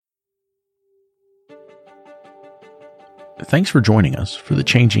Thanks for joining us for the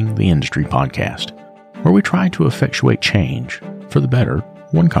Changing the Industry podcast, where we try to effectuate change for the better,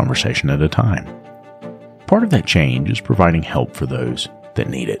 one conversation at a time. Part of that change is providing help for those that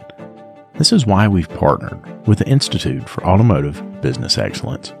need it. This is why we've partnered with the Institute for Automotive Business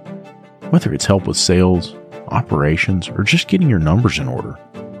Excellence. Whether it's help with sales, operations, or just getting your numbers in order,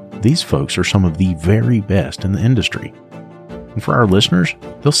 these folks are some of the very best in the industry. And for our listeners,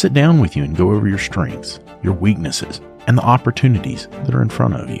 they'll sit down with you and go over your strengths, your weaknesses, and the opportunities that are in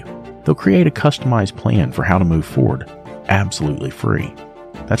front of you. They'll create a customized plan for how to move forward, absolutely free.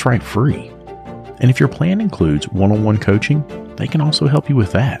 That's right, free. And if your plan includes one-on-one coaching, they can also help you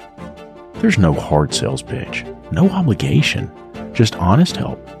with that. There's no hard sales pitch, no obligation, just honest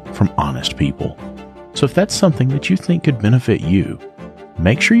help from honest people. So if that's something that you think could benefit you,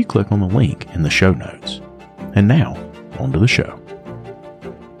 make sure you click on the link in the show notes. And now, on to the show.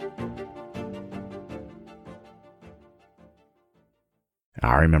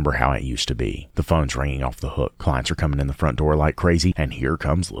 I remember how it used to be. The phone's ringing off the hook. Clients are coming in the front door like crazy, and here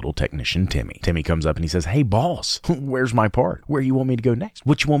comes little technician Timmy. Timmy comes up and he says, "Hey, boss, where's my part? Where you want me to go next?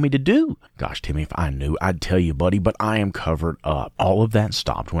 What you want me to do?" Gosh, Timmy, if I knew, I'd tell you, buddy, but I am covered up. All of that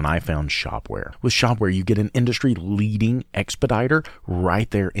stopped when I found Shopware. With Shopware, you get an industry-leading expediter right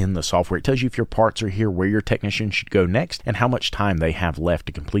there in the software. It tells you if your parts are here, where your technician should go next, and how much time they have left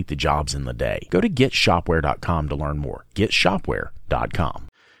to complete the jobs in the day. Go to getshopware.com to learn more. Getshopware.com.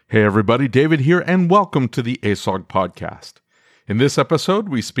 Hey everybody, David here, and welcome to the ASOG podcast. In this episode,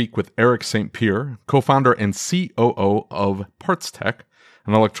 we speak with Eric St. Pierre, co-founder and COO of PartsTech,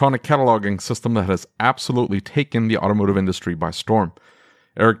 an electronic cataloging system that has absolutely taken the automotive industry by storm.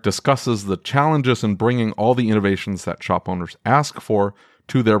 Eric discusses the challenges in bringing all the innovations that shop owners ask for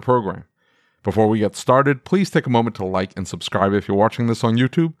to their program. Before we get started, please take a moment to like and subscribe if you're watching this on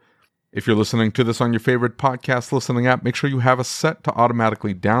YouTube. If you're listening to this on your favorite podcast listening app, make sure you have it set to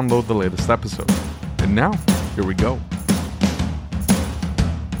automatically download the latest episode. And now, here we go.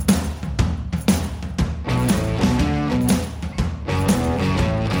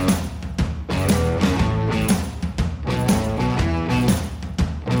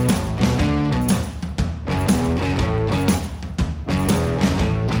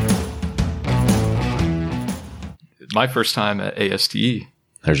 My first time at ASTE.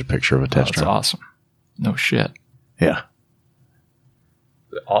 There's a picture of a test That's drive. awesome. No shit. Yeah.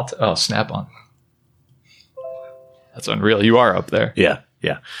 Snap-on. That's unreal. You are up there. Yeah.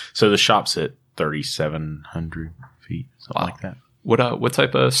 So the shop's at 3,700 feet, something like that. What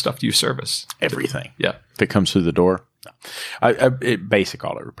type of stuff do you service? Everything. Yeah. If it comes through the door, no. Basic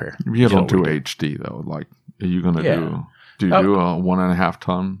auto repair. You don't do HD though. Like, are you going to do you do a 1.5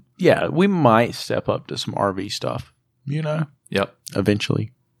 ton? Yeah, we might step up to some RV stuff, Yep.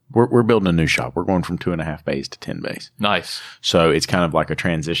 eventually. We're building a new shop. We're going from 2.5 bays to 10 bays. Nice. So it's kind of like a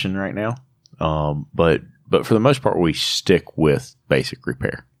transition right now. But for the most part, we stick with basic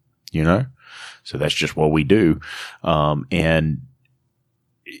repair, So that's just what we do. I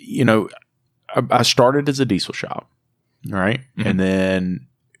started as a diesel shop, right? Mm-hmm. And then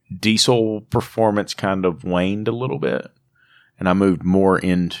diesel performance kind of waned a little bit, and I moved more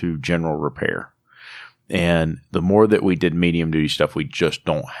into general repair. And the more that we did medium duty stuff, we just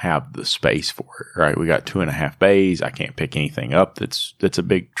don't have the space for it, right? We got 2.5 bays. I can't pick anything up that's a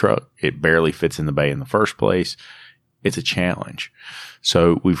big truck. It barely fits in the bay in the first place. It's a challenge.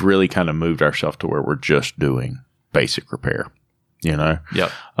 So we've really kind of moved ourselves to where we're just doing basic repair,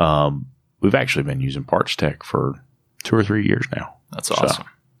 Yep. We've actually been using PartsTech for 2 or 3 years now. That's awesome.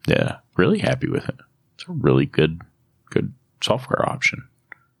 So, yeah, really happy with it. It's a really good software option.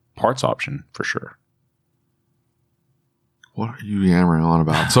 Parts option for sure. What are you yammering on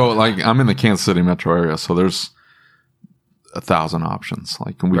about? So, I'm in the Kansas City metro area, so there's 1,000 options.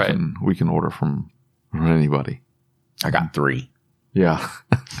 We can order from anybody. I got 3. Yeah.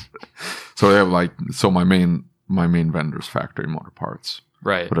 So they have my main vendor's Factory Motor Parts.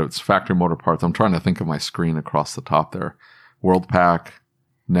 Right. But if it's Factory Motor Parts, I'm trying to think of my screen across the top there. WorldPack,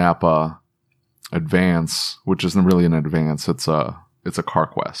 Napa, Advance, which isn't really an Advance. It's a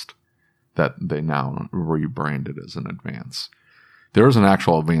CarQuest that they now rebranded as an Advance. There is an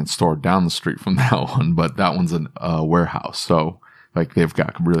actual Advance store down the street from that one, but that one's a warehouse. So they've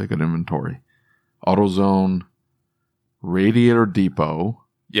got really good inventory. AutoZone, Radiator Depot.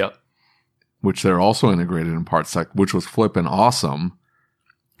 Yep. Which they're also integrated in PartsTech, which was flipping awesome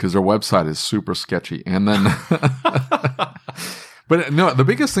because their website is super sketchy. And then, but no, the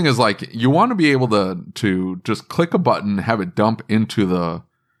biggest thing is you want to be able to just click a button, have it dump into the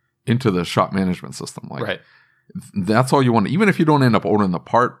shop management system. Right. that's all you want. Even if you don't end up ordering the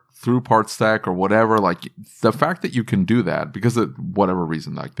part through PartsTech or whatever, like the fact that you can do that because of whatever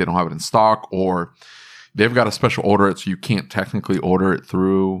reason, like they don't have it in stock or they've got a special order it, so you can't technically order it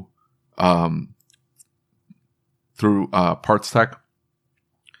through PartsTech.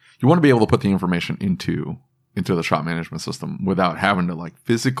 You want to be able to put the information into the shop management system without having to like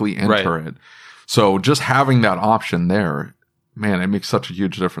physically enter it. So just having that option there, man, it makes such a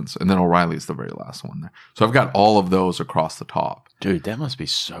huge difference. And then O'Reilly's the very last one there. So I've got all of those across the top. Dude, that must be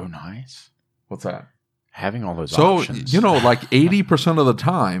so nice. What's that? Having all those options. So, like 80% of the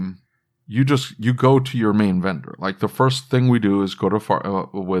time, you go to your main vendor. Like the first thing we do is go to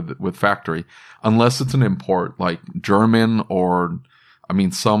with factory, unless it's an import like German or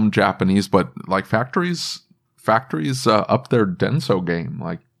some Japanese, but like factories up their Denso game.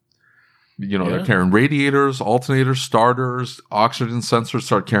 Like, they're carrying radiators, alternators, starters, oxygen sensors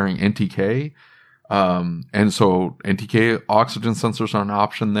start carrying NTK. And so NTK oxygen sensors are an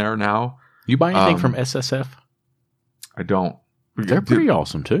option there now. You buy anything from SSF? I don't. They're pretty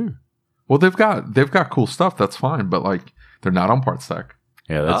awesome too. Well, they've got cool stuff. That's fine, but like they're not on PartsTech.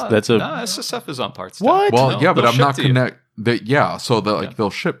 Yeah, no, SSF is on PartsTech. What? Well, no, yeah, but I'm not connect. They'll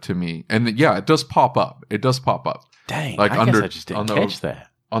ship to me, and it does pop up. It does pop up. Dang, like I guess I just didn't catch that.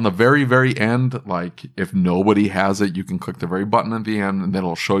 On the very, very end, like if nobody has it, you can click the very button at the end, and then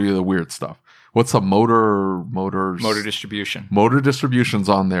it'll show you the weird stuff. What's a motor distribution? Motor distribution's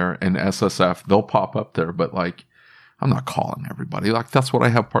on there, and SSF they'll pop up there, but like. I'm not calling everybody. Like that's what I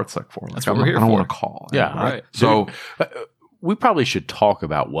have PartsTech for. Like, that's what we're here for. I don't want to call. Yeah, right. So we probably should talk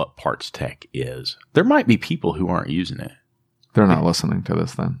about what PartsTech is. There might be people who aren't using it. They're not listening to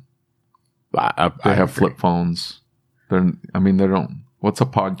this. Then they have flip phones. They don't. What's a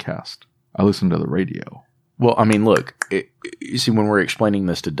podcast? I listen to the radio. Well, look. You see, when we're explaining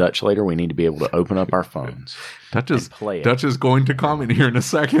this to Dutch later, we need to be able to open up our phones. Dutch is going to comment here in a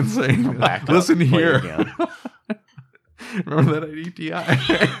second, saying, "Listen here." Remember that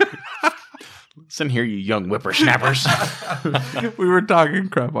ADTI? Listen here, you young whippersnappers. We were talking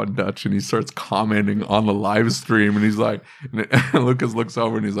crap on Dutch, and he starts commenting on the live stream, and he's like, and Lucas looks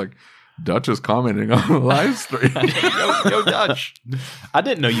over, and he's like, Dutch is commenting on the live stream. Yo, Dutch. I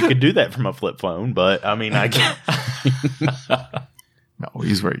didn't know you could do that from a flip phone, but I can't. No,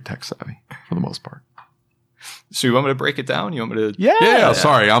 he's very tech savvy for the most part. So you want me to break it down? You want me to? Yeah.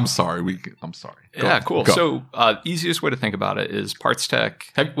 Sorry. I'm sorry. I'm sorry. Cool. Go. So easiest way to think about it is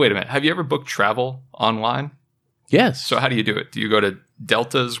PartsTech. Wait a minute. Have you ever booked travel online? Yes. So how do you do it? Do you go to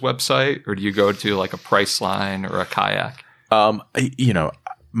Delta's website or do you go to like a Priceline or a Kayak?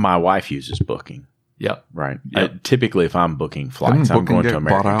 My wife uses Booking. Yep. Right. Yep. Typically, if I'm booking flights, I'm going to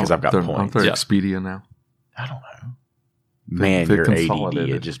American because I've got points. Aren't there Expedia now? I don't know. Man, your ADD,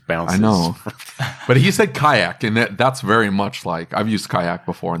 it just bounces. I know. But he said Kayak, and that's very much like, I've used Kayak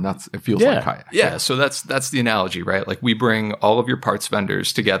before, and it feels like Kayak. Yeah, so that's the analogy, right? Like we bring all of your parts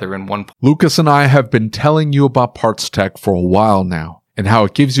vendors together in one. Lucas and I have been telling you about PartsTech for a while now, and how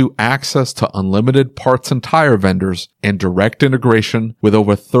it gives you access to unlimited parts and tire vendors and direct integration with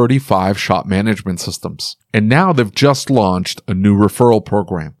over 35 shop management systems. And now they've just launched a new referral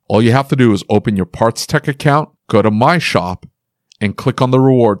program. All you have to do is open your PartsTech account, go to My Shop, and click on the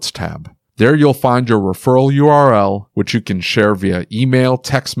Rewards tab. There you'll find your referral URL, which you can share via email,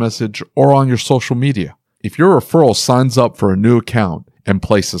 text message, or on your social media. If your referral signs up for a new account and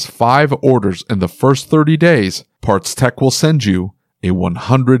places 5 orders in the first 30 days, PartsTech will send you a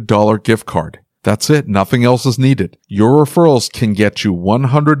 $100 gift card. That's it. Nothing else is needed. Your referrals can get you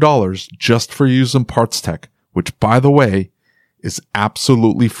 $100 just for using PartsTech, which, by the way, is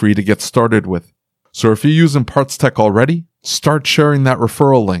absolutely free to get started with. So if you're using PartsTech already, start sharing that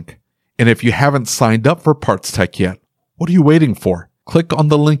referral link. And if you haven't signed up for PartsTech yet, what are you waiting for? Click on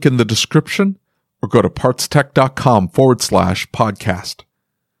the link in the description or go to partstech.com/podcast.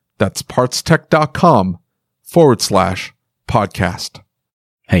 That's partstech.com/podcast.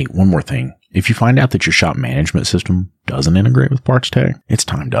 Hey, one more thing. If you find out that your shop management system doesn't integrate with PartsTech, it's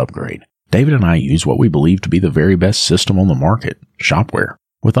time to upgrade. David and I use what we believe to be the very best system on the market, Shopware.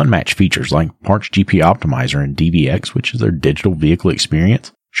 With unmatched features like Parts GP Optimizer and DVX, which is their digital vehicle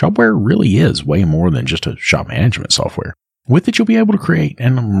experience, Shopware really is way more than just a shop management software. With it, you'll be able to create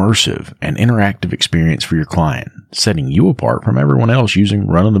an immersive and interactive experience for your client, setting you apart from everyone else using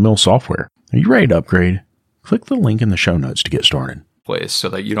run-of-the-mill software. Are you ready to upgrade? Click the link in the show notes to get started. Place so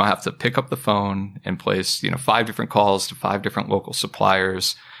that you don't have to pick up the phone and place 5 different calls to 5 different local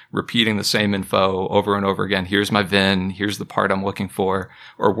suppliers, repeating the same info over and over again. Here's my VIN. Here's the part I'm looking for.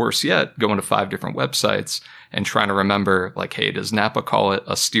 Or worse yet, going to 5 different websites and trying to remember, like, hey, does Napa call it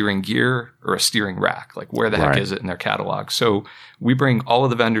a steering gear or a steering rack? Like, where the heck is it in their catalog? So we bring all of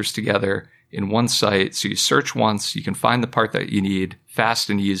the vendors together in one site. So you search once, you can find the part that you need, fast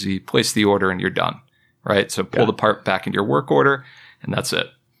and easy, place the order, and you're done. Right? So pull the part back into your work order, and that's it.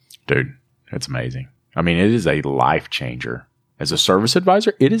 Dude, that's amazing. I mean, it is a life changer. As a service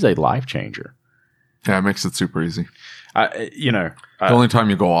advisor, it is a life changer. Yeah, it makes it super easy. The only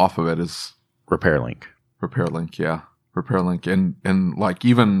time you go off of it is RepairLink. RepairLink, yeah. RepairLink. And like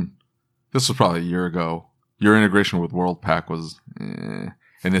even, this was probably a year ago, your integration with WorldPack was, and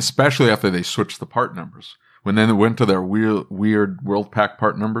especially after they switched the part numbers. When then they went to their weird WorldPack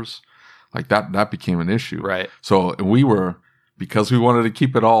part numbers, like that became an issue. Right. So because we wanted to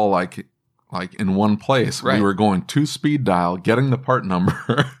keep it all like in one place, we were going to speed dial, getting the part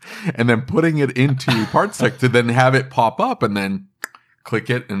number, and then putting it into PartsTech to then have it pop up and then click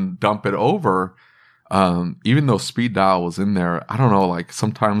it and dump it over. Even though speed dial was in there, I don't know, like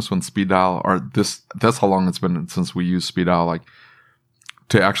sometimes when speed dial that's how long it's been since we used speed dial, like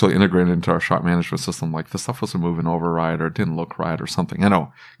to actually integrate it into our shop management system, like the stuff wasn't moving over right or it didn't look right or something. I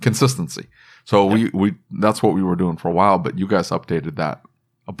know, consistency. So we that's what we were doing for a while, but you guys updated that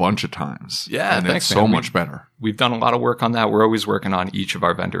a bunch of times. Yeah, and thanks, it's so much better. We've done a lot of work on that. We're always working on each of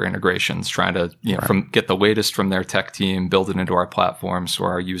our vendor integrations, trying to get the latest from their tech team, build it into our platform, so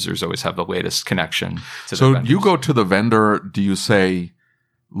our users always have the latest connection to So the you go to the vendor, do you say,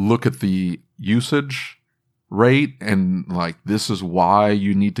 look at the usage rate and like, this is why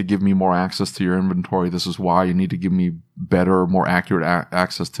you need to give me more access to your inventory. This is why you need to give me better, more accurate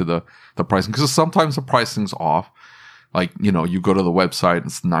access to the pricing. Because sometimes the pricing's off. Like, you go to the website,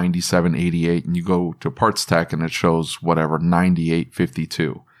 it's 97.88, and you go to PartsTech and it shows whatever,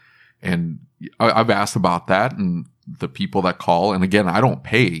 98.52. And I've asked about that and the people that call, and again, I don't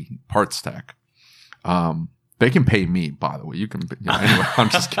pay PartsTech. They can pay me, by the way. You can, anyway, I'm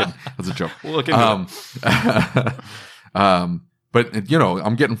just kidding. That's a joke. We'll look into it. But,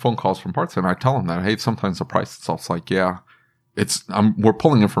 I'm getting phone calls from PartsTech and I tell them that, hey, sometimes the price itself's like, yeah. We're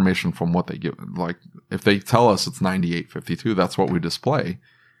pulling information from what they give. Like, if they tell us it's 98.52, that's what we display.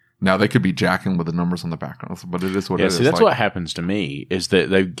 Now, they could be jacking with the numbers on the background, but it is what it is. See, that's what happens to me, is that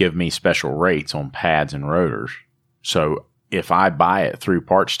they give me special rates on pads and rotors. So if I buy it through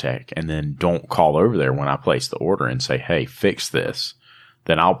PartsTech and then don't call over there when I place the order and say, hey, fix this,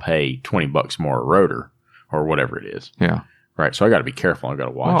 then I'll pay $20 more a rotor or whatever it is. Yeah. Right. So I got to be careful. I got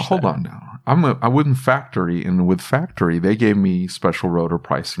to watch. Well, hold on now. I wouldn't factory, and with factory, they gave me special rotor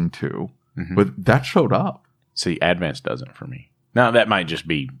pricing too, but that showed up. See, Advance doesn't for me. Now, that might just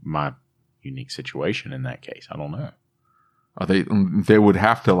be my unique situation in that case. I don't know. They would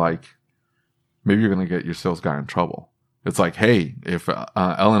have to, like, maybe you're going to get your sales guy in trouble. It's like, hey, if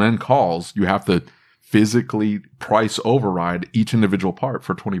L&N calls, you have to physically price override each individual part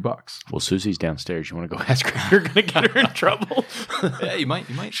for $20. Well, Susie's downstairs. You want to go ask her if you're going to get her in trouble? Yeah, you might.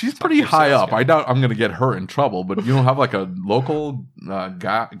 She's pretty high up. I doubt I'm going to get her in trouble, but you don't have like a local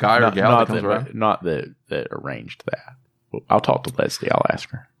guy or gal that comes around? Not that arranged that. Well, I'll talk to Leslie. I'll ask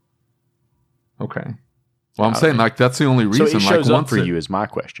her. Okay. Well, I'm saying like that's the only reason. So it shows up for you is my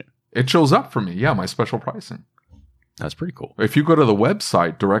question. It shows up for me. Yeah, my special pricing. That's pretty cool. If you go to the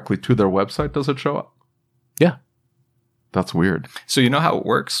website, directly to their website, does it show up? Yeah. That's weird. So you know how it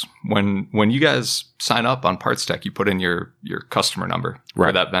works? When you guys sign up on PartsTech, you put in your customer number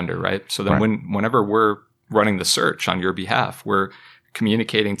for that vendor, right? So then whenever we're running the search on your behalf, we're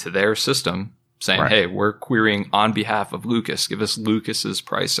communicating to their system saying, hey, we're querying on behalf of Lucas. Give us Lucas's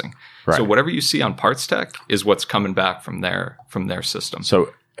pricing. Right. So whatever you see on PartsTech is what's coming back from their system.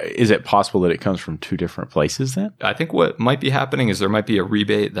 So is it possible that it comes from two different places then? I think what might be happening is there might be a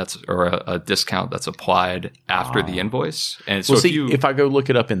rebate or a discount that's applied after the invoice. And so if I go look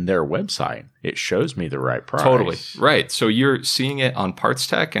it up in their website, it shows me the right price. Totally. Right. So you're seeing it on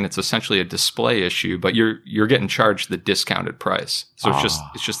PartsTech and it's essentially a display issue, but you're getting charged the discounted price. So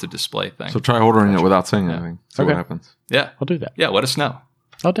it's just a display thing. So try ordering it without saying anything. See what happens. Yeah. I'll do that. Yeah, let us know.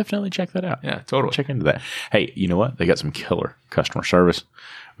 I'll definitely check that out. Yeah, totally. Check into that. Hey, you know what? They got some killer customer service.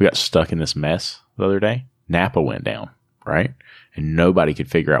 We got stuck in this mess the other day. Napa went down, right? And nobody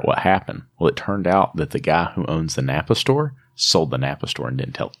could figure out what happened. Well, it turned out that the guy who owns the Napa store sold the Napa store and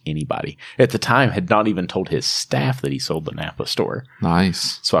didn't tell anybody. At the time, had not even told his staff that he sold the Napa store.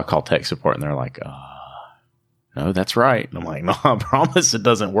 Nice. So I called tech support and they're like, no, that's right. And I'm like, no, I promise it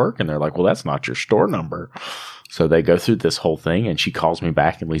doesn't work. And they're like, well, that's not your store number. So they go through this whole thing and she calls me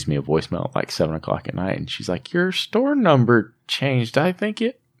back and leaves me a voicemail at like 7:00 at night. And she's like, your store number changed. I think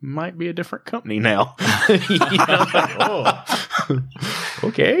it might be a different company now.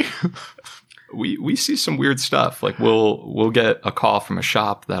 Okay. We see some weird stuff. Like we'll get a call from a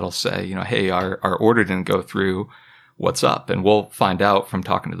shop that'll say, hey, our order didn't go through. What's up? And we'll find out from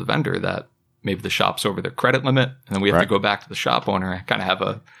talking to the vendor that maybe the shop's over their credit limit, and then we have to go back to the shop owner and kind of have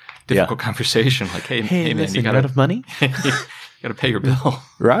a difficult conversation. Like, hey man, you got out of money. You got to pay your bill.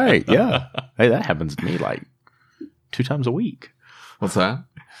 Right? Yeah. Hey, that happens to me like 2 times a week. What's that?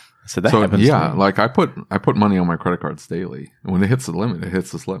 So that happens. Yeah, to me. like I put money on my credit cards daily, and when it hits the limit, it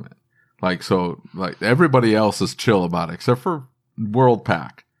hits this limit. Like everybody else is chill about it, except for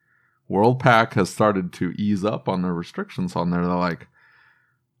WorldPack. WorldPack has started to ease up on their restrictions on there. They're like,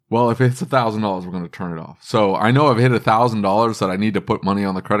 well, if it hits $1,000, we're going to turn it off. So I know I've hit $1,000 that I need to put money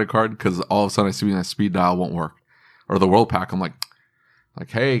on the credit card because all of a sudden I see my speed dial won't work. Or the WorldPack, I'm like,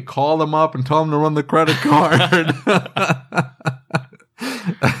 hey, call them up and tell them to run the credit card.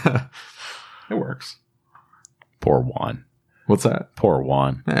 It works. Poor Juan. What's that? Poor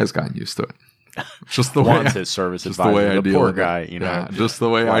Juan. He's gotten used to it. It's just the Juan's way his service just advisor. the way I the deal poor with guy, it. you know. Yeah, just the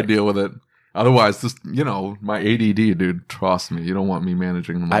way I deal with it. Otherwise, just my ADD, dude. Trust me, you don't want me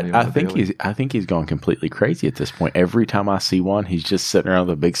managing the money. I think he's gone completely crazy at this point. Every time I see one, he's just sitting around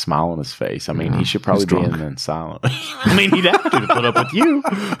with a big smile on his face. I mean, he should probably be in then silent. I mean, he'd have to put up with you.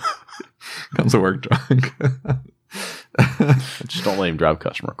 Comes to work drunk. Just don't let him drive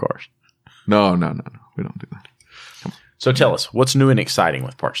customer cars. No. We don't do that. So tell us, what's new and exciting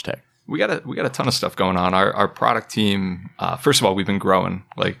with PartsTech? We got a ton of stuff going on. Our product team, first of all, we've been growing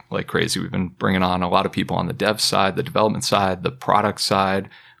like crazy. We've been bringing on a lot of people on the dev side, the development side, the product side.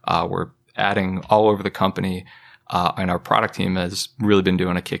 We're adding all over the company. And our product team has really been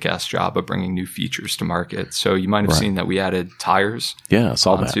doing a kick-ass job of bringing new features to market. So you might have seen that we added tires I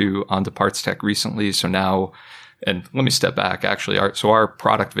saw onto PartsTech recently. So now, and let me step back, actually. Our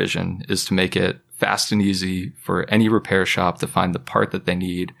product vision is to make it fast and easy for any repair shop to find the part that they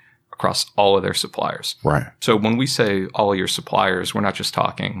need across all of their suppliers. Right. So when we say all of your suppliers, we're not just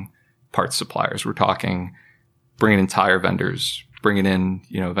talking parts suppliers. We're talking bringing in tire vendors, bringing in,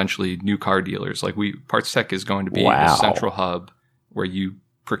 eventually new car dealers. Like PartsTech is going to be a central hub where you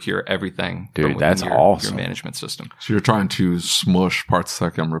procure everything. Dude, that's awesome. Your management system. So you're trying to smush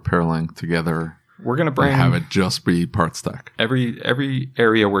PartsTech and RepairLink together. We're going to bring have it just be PartsTech. Every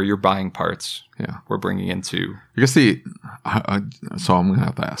area where you're buying parts. Yeah, we're bringing into. I guess so I'm going to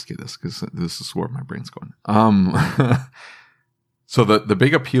have to ask you this because this is where my brain's going. So the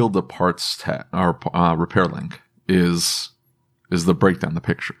big appeal to PartsTech or RepairLink is the breakdown, the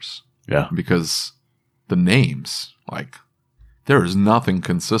pictures. Yeah, because the names, like, there is nothing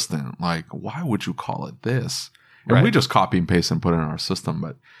consistent. Like, why would you call it this? And we just copy and paste and put it in our system,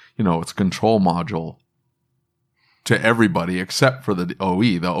 but it's a control module to everybody except for the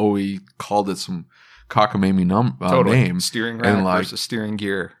OE. The OE called it some cockamamie name. Steering rack versus steering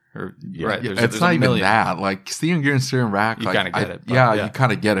gear. It's not even that. Like, steering gear and steering rack. You kind of get it. You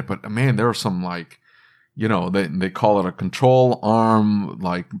kind of get it. But, man, there are some, like, they call it a control arm,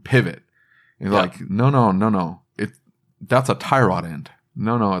 like, pivot. And like, no. That's a tie rod end.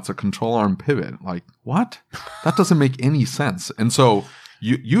 No, it's a control arm pivot. Like, what? That doesn't make any sense. And so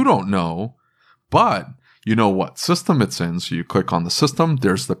you don't know, but you know what system it's in. So you click on the system,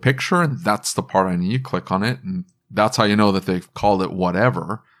 there's the picture, and that's the part I need. You click on it, and that's how you know that they've called it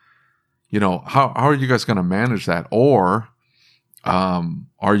whatever. How are you guys going to manage that? Or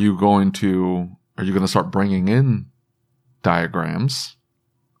are you going to start bringing in diagrams?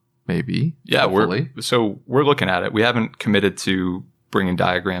 Maybe. Yeah, we're looking at it. We haven't committed to bringing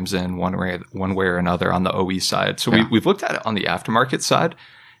diagrams in one way or another on the OE side. So we've looked at it on the aftermarket side,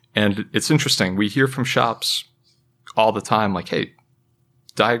 and it's interesting. We hear from shops all the time, like, hey,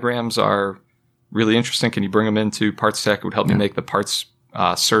 diagrams are really interesting. Can you bring them into PartsTech? It would help me make the parts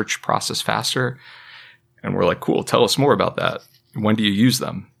search process faster. And we're like, cool, tell us more about that. When do you use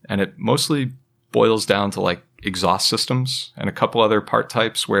them? And it mostly boils down to like exhaust systems and a couple other part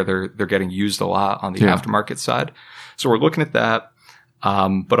types where they're getting used a lot on the aftermarket side. So we're looking at that.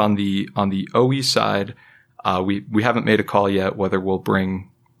 But on the OE side, we haven't made a call yet whether we'll bring,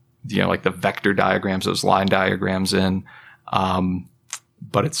 like the vector diagrams, those line diagrams in.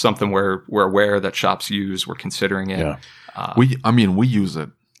 But it's something we're aware that shops use. We're considering it. Yeah. We use it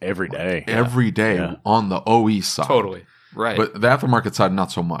every day. Every day on the OE side. Totally. Right. But the aftermarket side,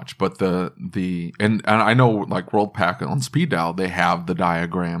 not so much. But and I know, like, WorldPack on speed dial, they have the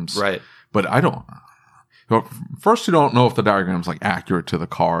diagrams. Right. But I don't. First, you don't know if the diagram's like accurate to the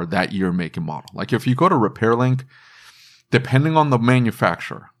car, that year, make, and model. Like, if you go to RepairLink, depending on the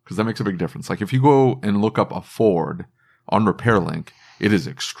manufacturer, because that makes a big difference. Like, if you go and look up a Ford on RepairLink, it is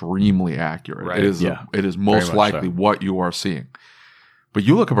extremely accurate. Right. It is most likely what you are seeing. But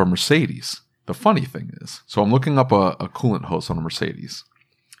you look up a Mercedes. The funny thing is, so I'm looking up a coolant hose on a Mercedes,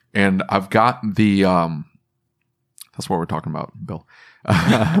 and I've got the that's what we're talking about, Bill.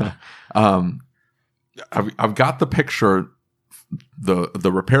 I've got the picture,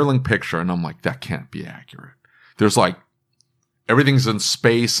 the repair link picture, and I'm like, that can't be accurate. There's like everything's in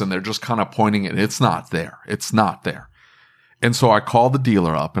space, and they're just kind of pointing it. It's not there. It's not there. And so I call the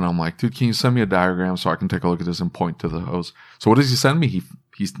dealer up, and I'm like, dude, can you send me a diagram so I can take a look at this and point to the hose? So what does he send me? He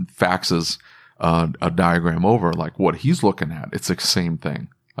faxes a diagram over, like what he's looking at. It's the same thing.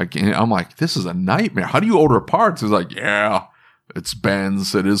 Like, I'm like, this is a nightmare. How do you order parts? He's like, yeah, it's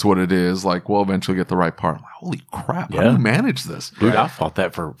Benz. It is what it is. Like, we'll eventually get the right part. I'm like, holy crap. How do you manage this? Dude, I fought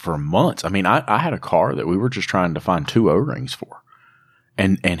that for months. I mean, I had a car that we were just trying to find 2 O-rings for.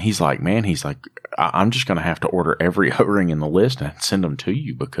 And he's like, I'm just going to have to order every O-ring in the list and send them to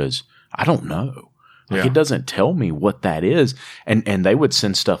you because I don't know. Like, it doesn't tell me what that is. And they would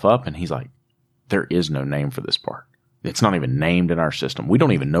send stuff up, and he's like, there is no name for this part. It's not even named in our system. We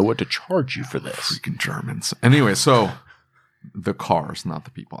don't even know what to charge you for this. Freaking Germans. Anyway, so the cars, not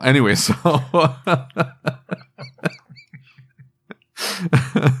the people. Anyway, so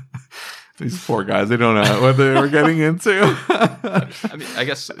these poor guys, they don't know what they were getting into. I mean, I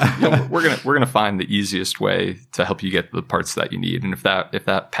guess we're gonna find the easiest way to help you get the parts that you need, and if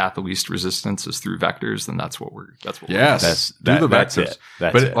that path of least resistance is through vectors, then that's what we're. Yes, do the vectors.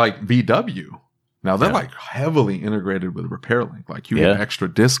 That's it. Like VW, now they're like heavily integrated with RepairLink. Like you get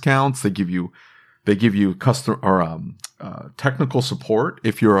extra discounts. They give you customer or technical support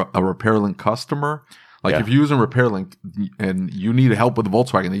if you're a RepairLink customer. Like if you're using RepairLink and you need help with the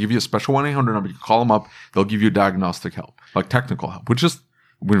Volkswagen, they give you a special 1-800 number. You call them up. They'll give you diagnostic help, like technical help, which is,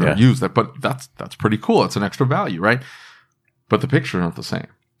 we don't use that, but that's pretty cool. It's an extra value, right? But the pictures aren't the same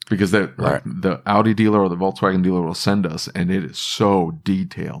because like the Audi dealer or the Volkswagen dealer will send us, and it is so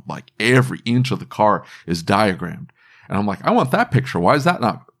detailed. Like every inch of the car is diagrammed. And I'm like, I want that picture. Why is that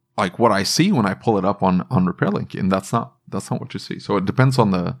not like what I see when I pull it up on RepairLink? And that's not what you see. So it depends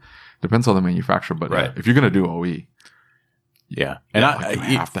on the manufacturer, but if you're going to do OE, and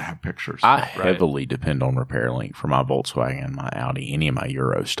you have to have pictures. I heavily depend on RepairLink for my Volkswagen, my Audi, any of my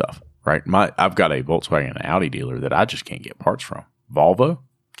Euro stuff. Right, I've got a Volkswagen and Audi dealer that I just can't get parts from. Volvo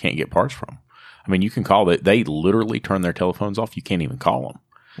can't get parts from. I mean, you can call it; they literally turn their telephones off. You can't even call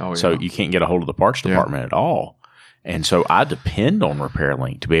them. So you can't get a hold of the parts department at all. And so I depend on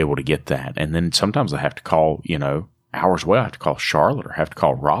RepairLink to be able to get that. And then sometimes I have to call, hours away. I have to call Charlotte or have to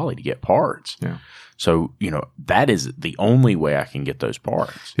call Raleigh to get parts. Yeah. So, that is the only way I can get those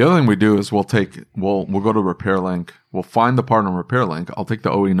parts. The other thing we do is we'll go to RepairLink. We'll find the part on RepairLink. I'll take the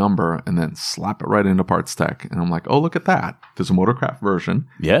OE number and then slap it right into PartsTech. And I'm like, oh, look at that. There's a Motorcraft version.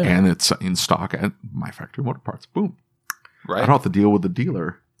 Yeah. And it's in stock at My Factory Motor Parts. Boom. Right. I don't have to deal with the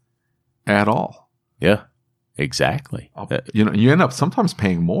dealer at all. Yeah, exactly. You end up sometimes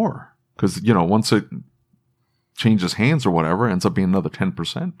paying more because, once it changes hands or whatever, ends up being another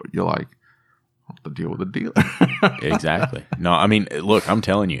 10%, but you're like, I'll have to deal with the dealer. Exactly. No, I mean, look, I'm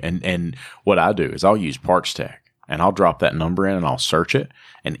telling you, and what I do is I'll use PartsTech, and I'll drop that number in and I'll search it,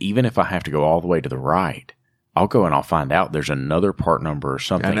 and even if I have to go all the way to the right, I'll go and I'll find out there's another part number or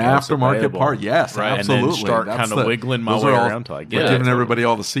something. An aftermarket part, yes, right? Absolutely. And then start kind of wiggling my way around until I get it. We're giving everybody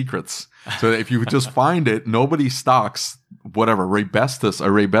all the secrets. So if you just find it, nobody stocks whatever,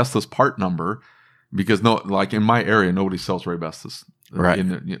 Raybestos part number, because like in my area, nobody sells Raybestos.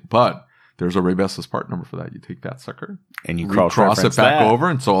 Right. But there's a Raybestos part number for that. You take that sucker and you cross it back over,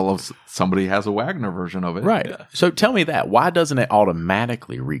 and so somebody has a Wagner version of it. Right. Yeah. So tell me that. Why doesn't it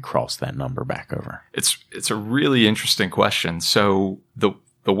automatically recross that number back over? It's a really interesting question. So the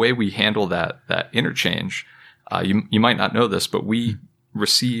way we handle that interchange, you might not know this, but we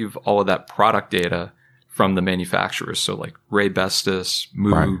receive all of that product data from the manufacturers. So like Raybestos,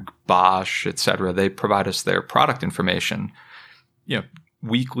 Moog, Bosch, etc. They provide us their product information,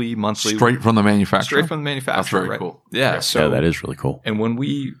 weekly, monthly. Straight from the manufacturer? Straight from the manufacturer. That's very cool. Yeah. So that is really cool. And when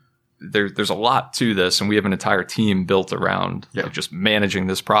there's a lot to this, and we have an entire team built around just managing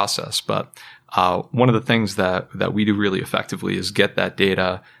this process. But one of the things that we do really effectively is get that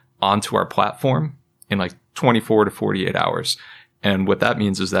data onto our platform in like 24 to 48 hours. And what that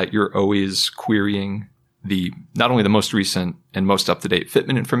means is that you're always querying not only the most recent and most up-to-date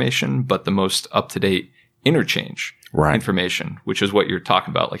fitment information, but the most up-to-date interchange information, which is what you're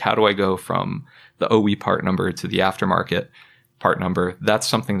talking about. Like, how do I go from the OE part number to the aftermarket part number? That's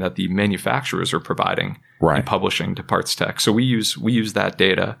something that the manufacturers are providing and publishing to PartsTech. So we use that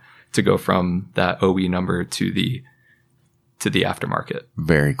data to go from that OE number to to the aftermarket.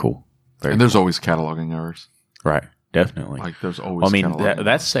 Very cool. And there's always cataloging errors. Right. Definitely. Like there's always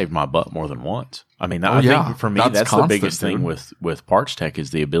that's saved my butt more than once. I mean, I think for me, that's the biggest thing with PartsTech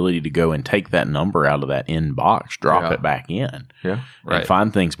is the ability to go and take that number out of that in box, drop it back in, and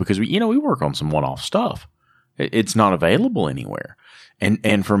find things because we work on some one-off stuff. It's not available anywhere.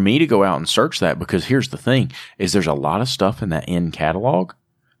 And for me to go out and search that, because here's the thing, is there's a lot of stuff in that in catalog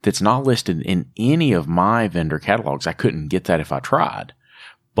that's not listed in any of my vendor catalogs. I couldn't get that if I tried.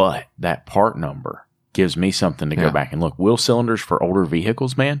 But that part number gives me something to go back and look. Wheel cylinders for older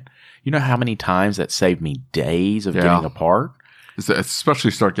vehicles, man. You know how many times that saved me days of getting a part?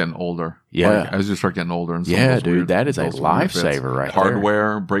 Especially start getting older. Yeah. Like, as you start getting older. And dude, that is a lifesaver right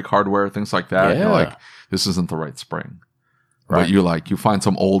there. Brake hardware, things like that. Yeah. You're like, this isn't the right spring. Right. But you find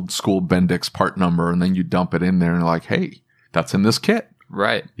some old school Bendix part number and then you dump it in there and you're like, hey, that's in this kit.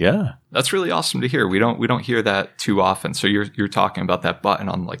 Right. Yeah. That's really awesome to hear. We don't hear that too often. So you're talking about that button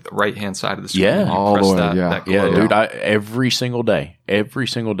on like the right hand side of the screen. Yeah. All the way. That dude. Every single day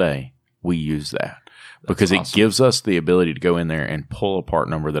we use that because it gives us the ability to go in there and pull a part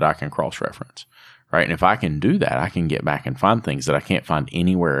number that I can cross reference. Right. And if I can do that, I can get back and find things that I can't find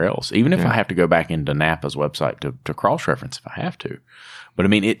anywhere else, even if I have to go back into Napa's website to cross reference if I have to. But I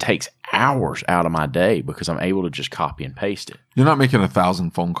mean, it takes hours out of my day because I'm able to just copy and paste it. You're not making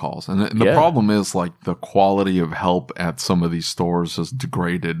 1,000 phone calls. And the problem is like the quality of help at some of these stores is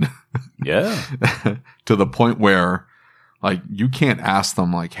degraded. Yeah. To the point where like you can't ask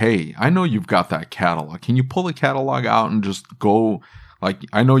them like, hey, I know you've got that catalog. Can you pull the catalog out and just go? Like,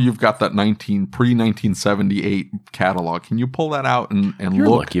 I know you've got that pre-1978 catalog. Can you pull that out and You're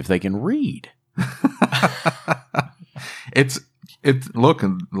look? Lucky if they can read. It's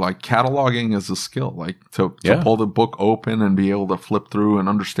looking like cataloging is a skill, like to pull the book open and be able to flip through and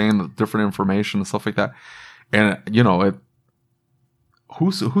understand the different information and stuff like that. And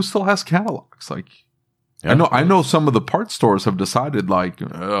who still has catalogs? Like, I know some of the parts stores have decided like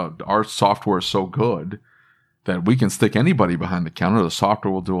our software is so good that we can stick anybody behind the counter. The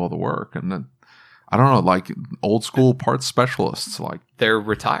software will do all the work. And then, I don't know, like old school parts specialists, like they're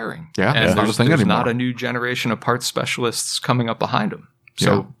retiring. Yeah. And there's not a new generation of parts specialists coming up behind them.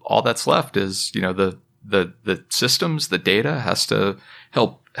 So all that's left is, the systems, the data has to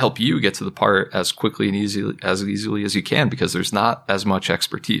help you get to the part as quickly and easily as you can, because there's not as much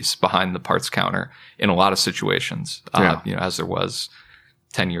expertise behind the parts counter in a lot of situations, as there was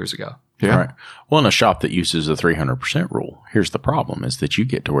 10 years ago. Yeah. Right. Well, in a shop that uses the 300% rule, here's the problem is that you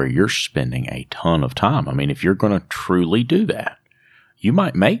get to where you're spending a ton of time. I mean, if you're going to truly do that, you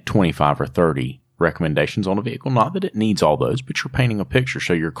might make 25 or 30 recommendations on a vehicle. Not that it needs all those, but you're painting a picture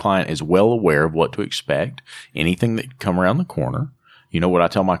so your client is well aware of what to expect, anything that come around the corner. You know, what I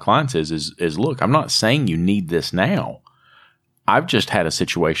tell my clients is look, I'm not saying you need this now. I've just had a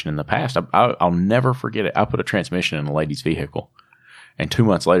situation in the past. I'll never forget it. I put a transmission in a lady's vehicle. And 2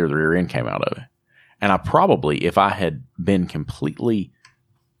 months later, the rear end came out of it. And I probably, if I had been completely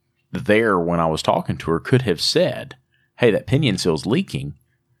there when I was talking to her, could have said, hey, that pinion seal's leaking.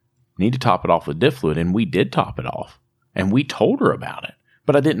 Need to top it off with diff fluid. And we did top it off. And we told her about it.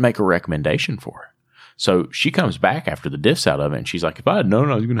 But I didn't make a recommendation for her. So she comes back after the diff's out of it. And she's like, if I had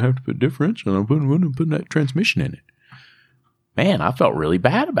known I was going to have to put differential, I wouldn't have put that transmission in it. Man, I felt really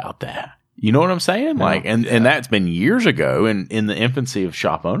bad about that. You know what I'm saying? Like, and that's been years ago in the infancy of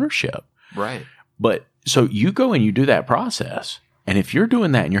shop ownership. Right. But so you go and you do that process. And if you're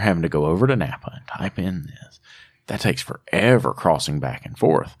doing that and you're having to go over to Napa and type in this, that takes forever crossing back and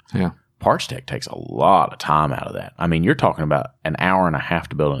forth. Yeah. PartsTech takes a lot of time out of that. I mean, you're talking about an hour and a half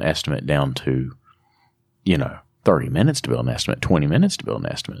to build an estimate down to, 30 minutes to build an estimate, 20 minutes to build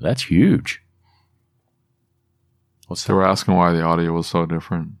an estimate. That's huge. They were asking why the audio was so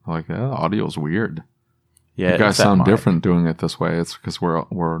different. Like, the audio is weird. Yeah, you guys sound different doing it this way. It's because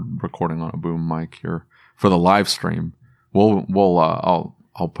we're recording on a boom mic here for the live stream.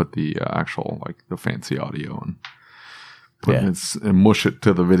 I'll put the actual like the fancy audio and mush it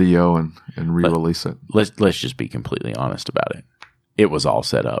to the video and re-release it. Let's just be completely honest about it. It was all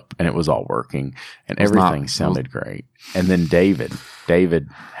set up and it was all working and everything sounded great. And then David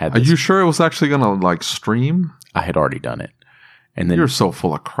had. Are you sure it was actually going to like stream? I had already done it. And then you're so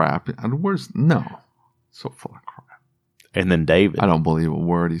full of crap. So full of crap. And then David. I don't believe a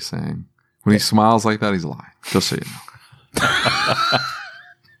word he's saying. When he smiles like that, he's lying. Just so you know.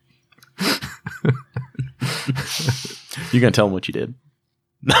 You going to tell him what you did?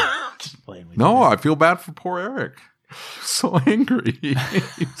 Just playing with you. I feel bad for poor Eric. So angry.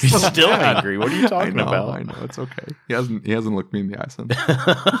 He's still angry. What are you talking about? I know. It's okay. He hasn't looked me in the eye since.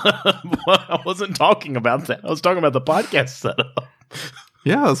 Well, I wasn't talking about that. I was talking about the podcast setup.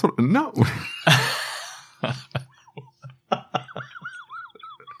 Yeah, that's what. No.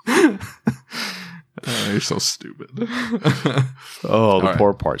 You're so stupid. Oh, the right.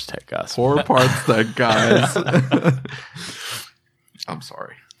 poor PartsTech guys. Poor PartsTech guys. I'm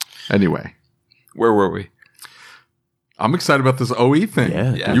sorry. Anyway, Where were we? I'm excited about this OE thing.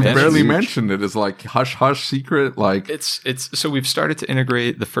 Yeah, You that's barely huge. mentioned it. It's like hush hush secret. Like It's so we've started to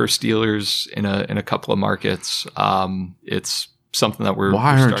integrate the first dealers in a couple of markets. It's something that we're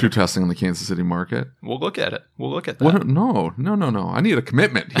why we're aren't you starting- testing in the Kansas City market? We'll look at it. We'll look at that. What? No. I need a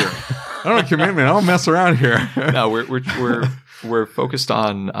commitment here. I don't have a commitment. I don't mess around here. No, we're focused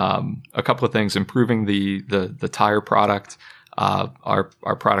on a couple of things: improving the tire product.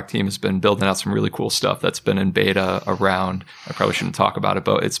 Our product team has been building out some really cool stuff that's been in beta around. I probably shouldn't talk about it,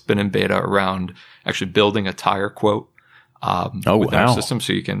 but it's been in beta around actually building a tire quote within our system,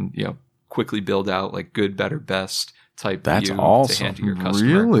 so you can quickly build out like good, better, best type. That's view awesome. to hand to your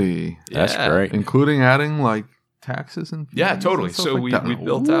customer. Really? That's Yeah. great. Including adding like taxes and fees Yeah, and totally. stuff So like we that?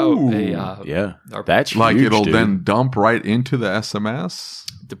 built out Ooh. our- That's Like huge, it'll dude. then dump right into the SMS.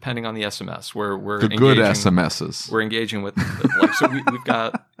 depending on the SMS, we're The good SMSs, We're engaging with so we've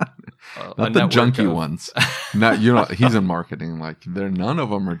got not a the network junky of- ones. Not he's in marketing. Like none of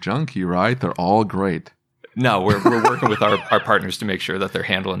them are junky, right? They're all great. No, we're working with our partners to make sure that they're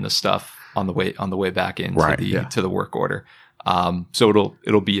handling this stuff on the way back into Right, to the work order. So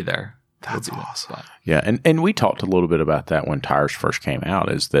it'll be there. That's It'll be there. awesome. But- Yeah, and we talked a little bit about that when tires first came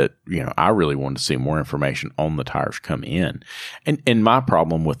out, is that, I really wanted to see more information on the tires come in. And my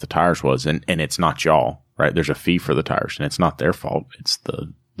problem with the tires was, and it's not y'all, right? There's a fee for the tires, and it's not their fault. It's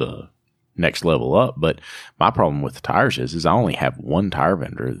the next level up. But my problem with the tires is I only have one tire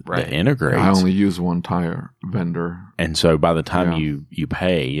vendor Right. that integrates. I only use one tire vendor. And so by the time Yeah. you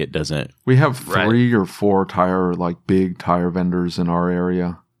pay, it doesn't. We have Right. 3 or 4 big tire vendors in our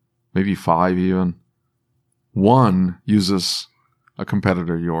area, maybe 5 even. One uses a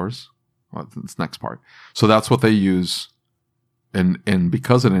competitor of yours. Well, that's the next part. So that's what they use. And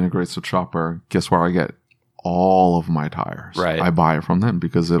because it integrates with Shopware, guess where I get all of my tires? Right. I buy it from them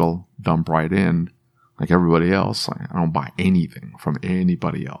because it'll dump right in like everybody else. Like, I don't buy anything from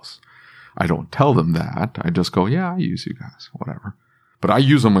anybody else. I don't tell them that. I just go, yeah, I use you guys, whatever. But I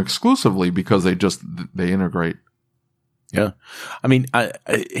use them exclusively because they integrate. Yeah. I mean,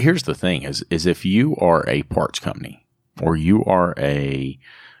 here's the thing is if you are a parts company or you are a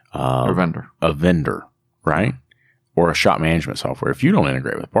vendor, right? Or a shop management software, if you don't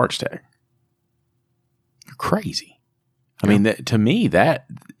integrate with PartsTech, you're crazy. I mean, to me, that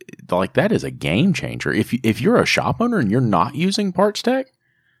is a game changer. If you're a shop owner and you're not using PartsTech,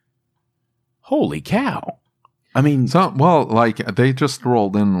 holy cow. I mean, they just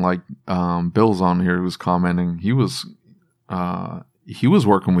rolled in Bill's on here who was commenting. He was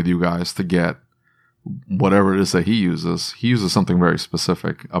working with you guys to get whatever it is that he uses. He uses something very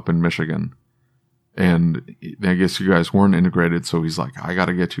specific up in Michigan. And I guess you guys weren't integrated. So he's like, I got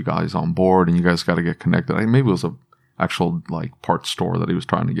to get you guys on board and you guys got to get connected. Maybe it was a actual parts store that he was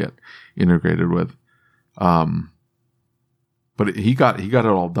trying to get integrated with. But he got it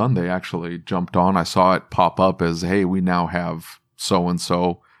all done. They actually jumped on. I saw it pop up as, hey, we now have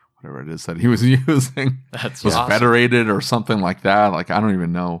so-and-so, whatever it is that he was using. That's was awesome. federated or something like that. I don't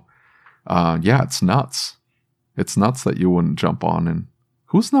even know. Yeah, it's nuts. It's nuts that you wouldn't jump on. And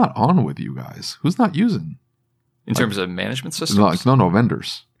who's not on with you guys? Who's not using? In terms of management systems? No,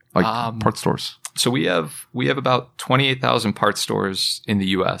 vendors. Part stores. So we have about 28,000 parts stores in the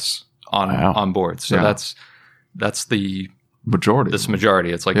US on board. So Yeah. that's the Majority. This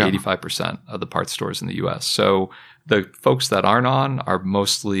majority. It's like Yeah. 85% of the parts stores in the US. So the folks that aren't on are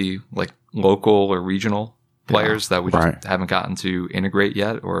mostly like local or regional players that we just haven't gotten to integrate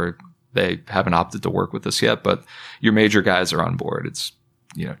yet, or they haven't opted to work with us yet. But your major guys are on board. It's,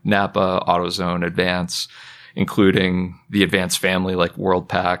 Napa, AutoZone, Advance, including the Advance family like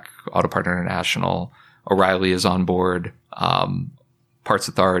WorldPack, Autopart International, O'Reilly is on board. Parts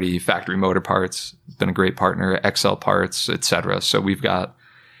Authority, Factory Motor Parts has been a great partner, XL Parts, etc. So we've got,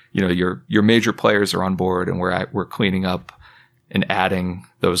 your major players are on board, and we're cleaning up and adding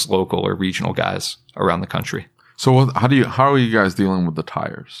those local or regional guys around the country. So how are you guys dealing with the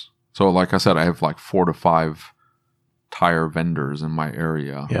tires? So like I said, I have 4 to 5 tire vendors in my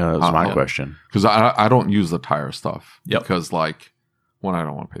area. Yeah, that's my question. Because I don't use the tire stuff. Yep. Because one, I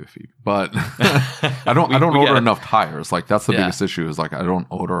don't want to pay the fee, but I don't order enough tires. That's the biggest issue is I don't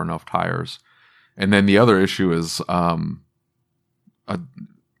order enough tires. And then the other issue is,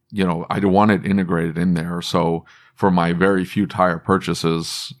 you know, I want it integrated in there. So for my very few tire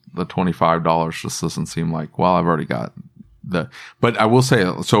purchases, the $25 just doesn't seem like, well, I've already got but I will say,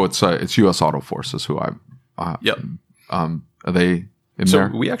 so it's US Auto Forces who Yep. Are they in So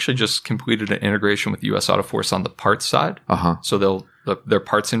there? we actually just completed an integration with US Auto Force on the parts side. So their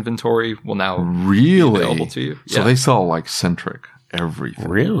parts inventory will now be available to you. So they sell like Centric everything.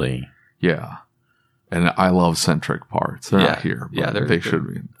 Really? Yeah. And I love Centric parts. They're not here. But they should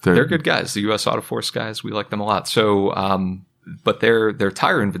be. They're good guys. The US Auto Force guys, we like them a lot. So, but their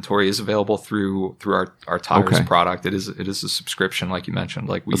tire inventory is available through our tires product. It is a subscription, like you mentioned.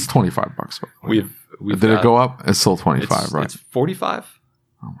 Like it's $25. We've did it go up? It's still 25, right? It's 45.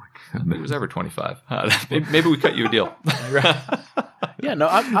 Oh my I think it was ever 25. Maybe we cut you a deal. Yeah, no,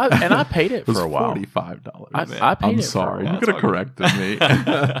 I paid it for a while. $45. I paid I'm it sorry. for a while. You could have corrected me.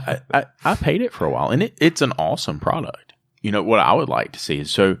 I paid it for a while, and it's an awesome product. You know, what I would like to see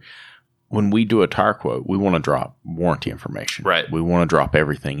is, so when we do a tire quote, we want to drop warranty information. Right. We want to drop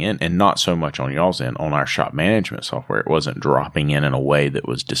everything in, and not so much on y'all's end. On our shop management software, it wasn't dropping in a way that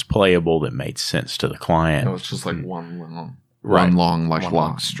was displayable, that made sense to the client. It was just like one long. Right. One long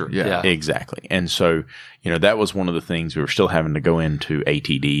long strip. Yeah. Exactly. And so, you know, that was one of the things we were still having to go into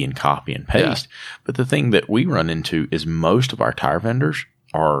ATD and copy and paste. Yeah. But the thing that we run into is most of our tire vendors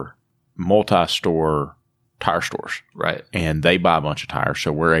are multi-store tire stores. Right. And they buy a bunch of tires,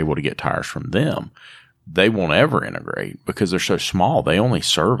 so we're able to get tires from them. They won't ever integrate because they're so small. They only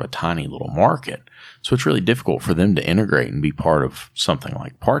serve a tiny little market. So it's really difficult for them to integrate and be part of something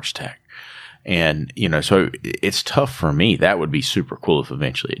like PartsTech. And, you know, so it's tough for me. That would be super cool if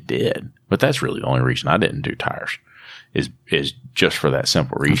eventually it did. But that's really the only reason I didn't do tires is just for that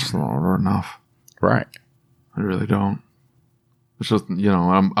simple reason. It's not order enough. Right. I really don't. It's just, you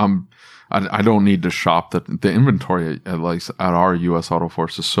know, I don't need to shop. The inventory at our US Auto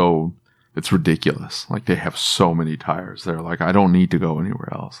Force is so, it's ridiculous. Like, they have so many tires. They're like, I don't need to go anywhere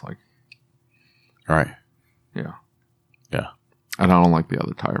else. Like, right. Yeah. Yeah. And I don't like the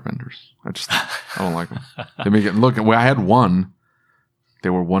other tire vendors. I don't like them. They make it look. Well, I had one. They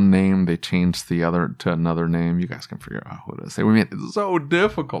were one name. They changed the other to another name. You guys can figure out who it is. They made it so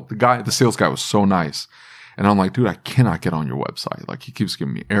difficult. The sales guy was so nice, and I'm like, dude, I cannot get on your website. Like, he keeps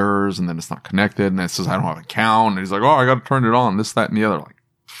giving me errors, and then it's not connected, and it says I don't have an account. And he's like, oh, I got to turn it on. This, that, and the other.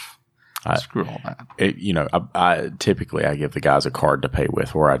 Like, screw all that. You know, I typically give the guys a card to pay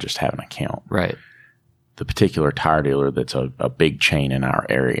with, or I just have an account. Right. The particular tire dealer that's a big chain in our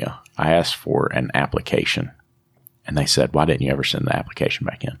area, I asked for an application, and they said, why didn't you ever send the application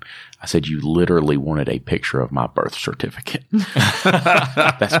back in? I said, you literally wanted a picture of my birth certificate.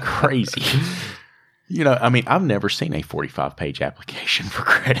 That's crazy. You know, I mean, I've never seen a 45-page application for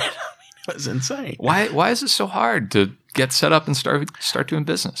credit. I mean, it was insane. Why is it so hard to get set up and start doing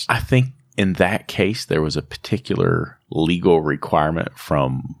business? I think in that case, there was a particular legal requirement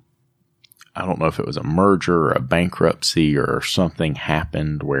from, I don't know if it was a merger or a bankruptcy or something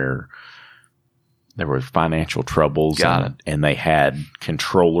happened where there were financial troubles and they had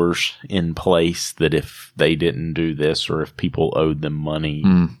controllers in place that if they didn't do this or if people owed them money,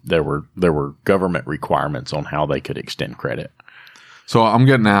 there were government requirements on how they could extend credit. So I'm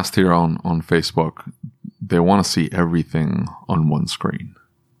getting asked here on Facebook, they want to see everything on one screen,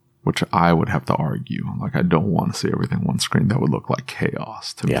 which I would have to argue. Like, I don't want to see everything on one screen. That would look like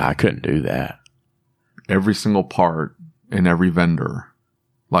chaos to me. Yeah, I couldn't do that. Every single part in every vendor,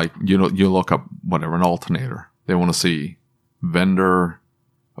 like, you know, you look up whatever, an alternator. They want to see vendor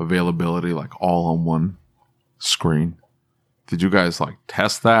availability, like, all on one screen. Did you guys like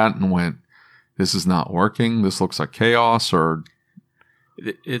test that and went, this is not working? This looks like chaos? Or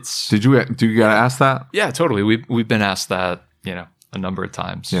do you get asked that? Yeah, totally. We've been asked that, you know, a number of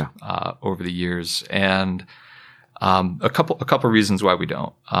times over the years, and a couple reasons why we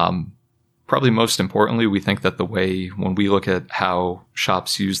don't. Probably most importantly, we think that the way when we look at how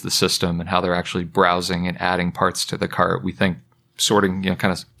shops use the system and how they're actually browsing and adding parts to the cart, we think sorting, you know,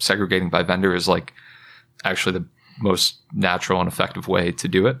 kind of segregating by vendor is like actually the most natural and effective way to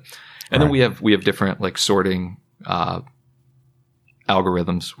do it. And then we have different like sorting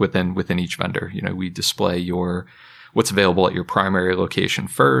algorithms within each vendor. You know, we display what's available at your primary location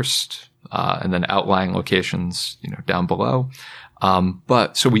first, and then outlying locations, you know, down below.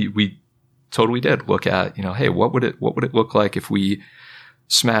 But so we totally did look at, you know, hey, what would it look like if we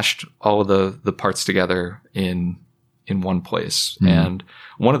smashed all of the parts together in one place? Mm-hmm. And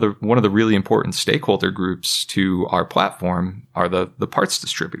one of the really important stakeholder groups to our platform are the parts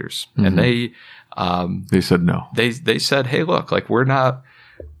distributors. Mm-hmm. And they said no. They said, hey, look, like we're not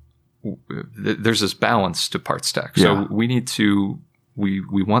there's this balance to PartsTech. So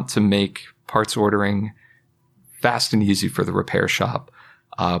we want to make parts ordering fast and easy for the repair shop.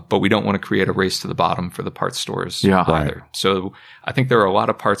 But we don't want to create a race to the bottom for the parts stores either. So I think there are a lot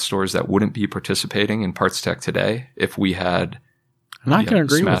of parts stores that wouldn't be participating in PartsTech today if we had and I can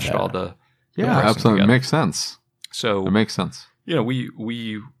agree smashed with that. all the absolutely. It makes sense. So it makes sense.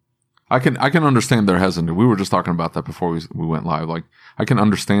 I can understand their hesitancy. We were just talking about that before we went live. Like, I can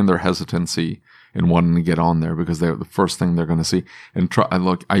understand their hesitancy in wanting to get on there because they're the first thing they're going to see. And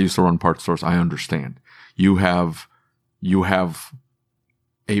look, I used to run parts stores. I understand. You have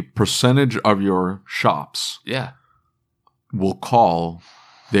a percentage of your shops will call.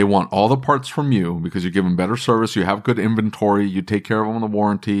 They want all the parts from you because you give them better service. You have good inventory. You take care of them on the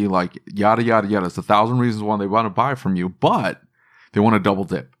warranty, like yada, yada, yada. It's 1,000 reasons why they want to buy from you, but they want to double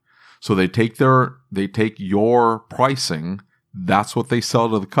dip. So they take your pricing. That's what they sell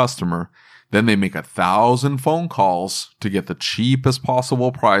to the customer. Then they make 1,000 phone calls to get the cheapest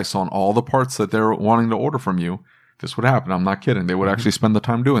possible price on all the parts that they're wanting to order from you. This would happen. I'm not kidding. They would actually spend the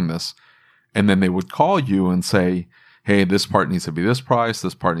time doing this. And then they would call you and say, hey, this part needs to be this price.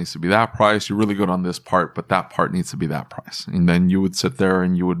 This part needs to be that price. You're really good on this part, but that part needs to be that price. And then you would sit there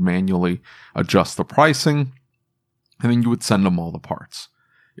and you would manually adjust the pricing. And then you would send them all the parts.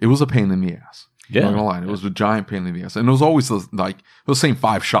 It was a pain in the ass. Yeah. I'm not gonna lie. It was a giant pain in the ass. And it was always the same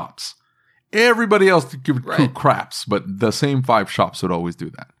 5 shops. Everybody else give craps, but the same 5 shops would always do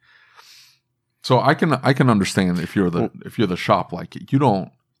that. So I can understand if you're the shop, like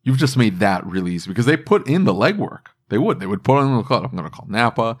you've just made that really easy because they put in the legwork. They would put in the call. I'm going to call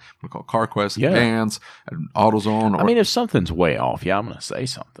Napa. I'm going to call CarQuest, Vans, AutoZone. I mean, if something's way off, I'm going to say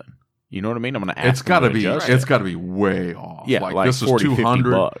something. You know what I mean? I'm going to ask. It's got to be way off. Yeah, like this is 40, 50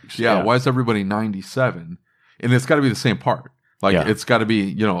 bucks. Yeah, why is everybody 97? And it's got to be the same part. It's got to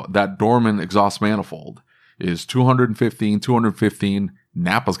be, that Dorman exhaust manifold is 215.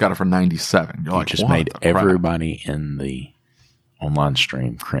 Napa's got it for 97. You just made everybody in the online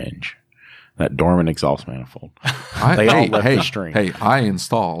stream cringe. That Dorman exhaust manifold. They all left the stream. Hey, I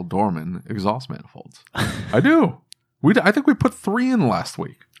install Dorman exhaust manifolds. I do. I think we put 3 in last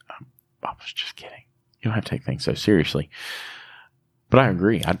week. I was just kidding. You don't have to take things so seriously. But I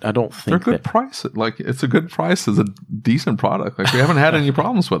agree. I don't think they're good price. Like, it's a good price. It's a decent product. Like, we haven't had any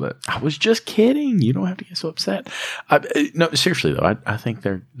problems with it. I was just kidding. You don't have to get so upset. No, seriously though, I think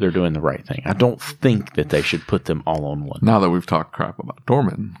they're doing the right thing. I don't think that they should put them all on one. Now that we've talked crap about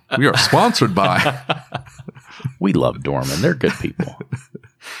Dorman, we are sponsored by. We love Dorman. They're good people.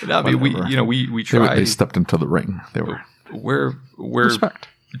 I mean, we tried. They stepped into the ring. We're respect.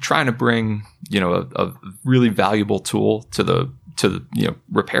 Trying to bring a really valuable tool to the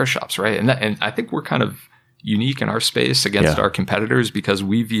repair shops, right? And I think we're kind of unique in our space against our competitors because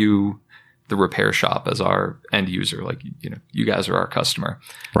we view the repair shop as our end user. Like, you guys are our customer,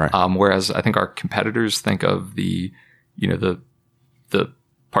 right? Whereas I think our competitors think of the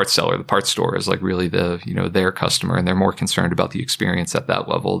parts seller, the parts store, as like really their customer, and they're more concerned about the experience at that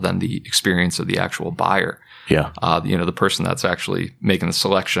level than the experience of the actual buyer. Yeah, the person that's actually making the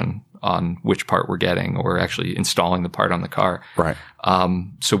selection on which part we're getting or actually installing the part on the car. Right.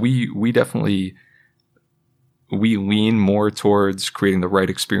 So we definitely, we lean more towards creating the right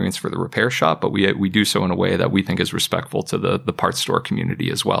experience for the repair shop, but we do so in a way that we think is respectful to the parts store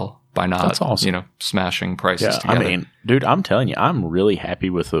community as well by not, That's awesome. smashing prices together. I mean, dude, I'm telling you, I'm really happy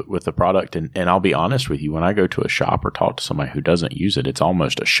with the product. And I'll be honest with you, when I go to a shop or talk to somebody who doesn't use it, it's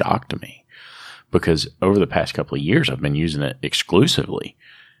almost a shock to me because over the past couple of years, I've been using it exclusively.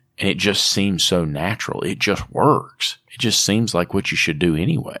 And it just seems so natural. It just works. It just seems like what you should do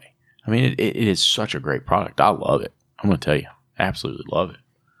anyway. I mean, it is such a great product. I love it. I'm going to tell you, absolutely love it.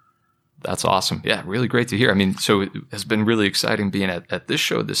 That's awesome. Yeah, really great to hear. I mean, so it has been really exciting being at this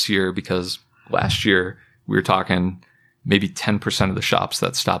show this year because last year we were talking maybe 10% of the shops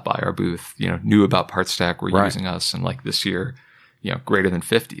that stopped by our booth, knew about PartsTech, were using us. And like this year, greater than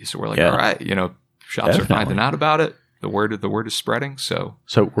 50. So we're like, all right, shops are finding out about it. The word is spreading. So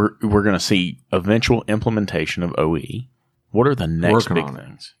we're going to see eventual implementation of OE. What are the next big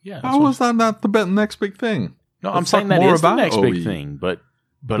things? Yeah. How is that not the next big thing? No, I'm saying that is the next big thing, but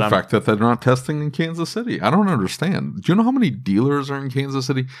the fact that they're not testing in Kansas City, I don't understand. Do you know how many dealers are in Kansas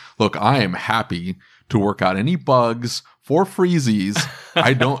City? Look, I am happy to work out any bugs for freezies.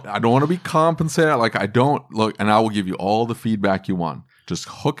 I don't want to be compensated. Like, I don't look, and I will give you all the feedback you want. Just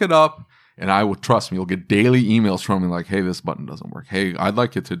hook it up. And I will trust me, you'll get daily emails from me like, hey, this button doesn't work. Hey, I'd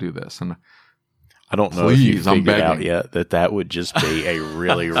like you to do this. And I don't know if Please, you've I'm figured out begging. yet that would just be a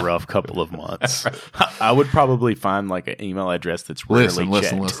really rough couple of months. I would probably find like an email address that's rarely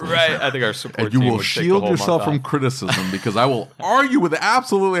Listen. checked. Right. I think our support And you team will would take the shield whole yourself month from off. criticism because I will argue with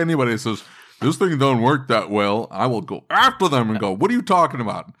absolutely anybody that says, this thing don't work that well. I will go after them and go, what are you talking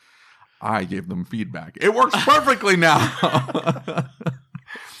about? I gave them feedback. It works perfectly now.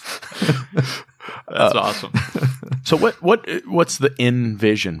 That's awesome. So what's the end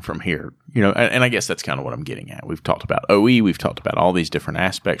vision from here? You know, and I guess that's kind of what I'm getting at. We've talked about OE, we've talked about all these different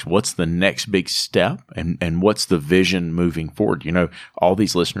aspects. What's the next big step, and what's the vision moving forward? You know, all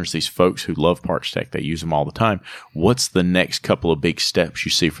these listeners, these folks who love PartsTech, they use them all the time. What's the next couple of big steps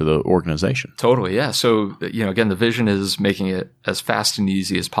you see for the organization? Totally, yeah. So, you know, again, the vision is making it as fast and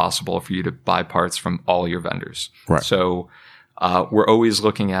easy as possible for you to buy parts from all your vendors. Right. So, we're always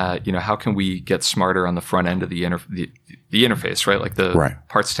looking at, you know, how can we get smarter on the front end of the interface, right? Like the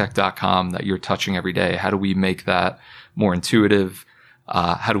PartsTech.com that you're touching every day. How do we make that more intuitive?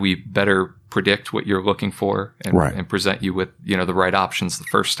 How do we better predict what you're looking for and present you with, you know, the right options the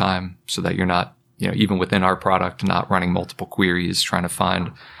first time so that you're not, you know, even within our product, not running multiple queries, trying to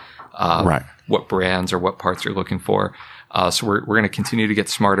find what brands or what parts you're looking for. So we're going to continue to get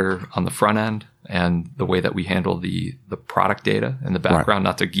smarter on the front end and the way that we handle the product data in the background,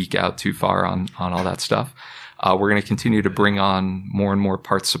 not to geek out too far on all that stuff. We're going to continue to bring on more and more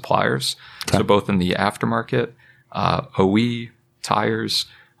parts suppliers. Okay. So both in the aftermarket, OE, tires,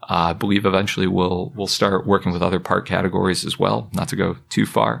 I believe eventually we'll start working with other part categories as well, not to go too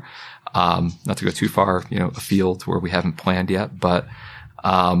far, you know, afield where we haven't planned yet. But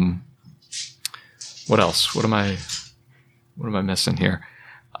what else? What am I missing here?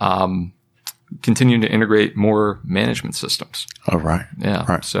 Continuing to integrate more management systems. Oh, right. Yeah.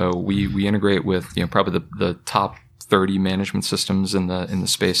 Right. So we integrate with, you know, probably the top 30 management systems in the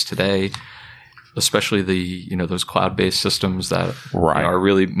space today, especially those cloud-based systems that you know, are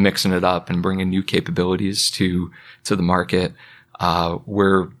really mixing it up and bringing new capabilities to the market.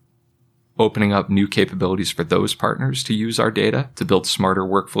 We're opening up new capabilities for those partners to use our data to build smarter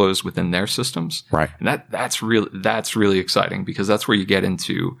workflows within their systems. Right. And that's really exciting because that's where you get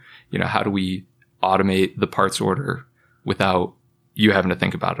into, you know, how do we automate the parts order without you having to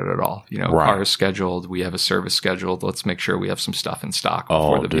think about it at all? You know, car is scheduled. We have a service scheduled. Let's make sure we have some stuff in stock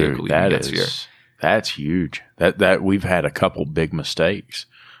before the vehicle even gets here. That's huge. That we've had a couple big mistakes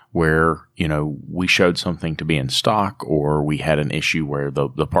where, you know, we showed something to be in stock or we had an issue where the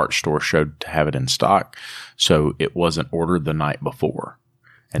parts store showed to have it in stock. So it wasn't ordered the night before.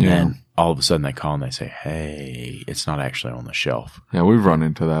 And then all of a sudden they call and they say, hey, it's not actually on the shelf. Yeah, we've run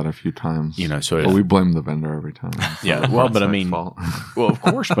into that a few times. You know, so we blame the vendor every time. Yeah, well, but I mean, well, of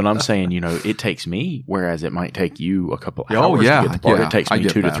course, but I'm saying, you know, it takes me, whereas it might take you a couple hours to get the part. It takes me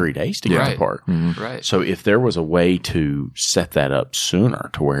 2 to 3 days to get the part. Mm-hmm. Right. So if there was a way to set that up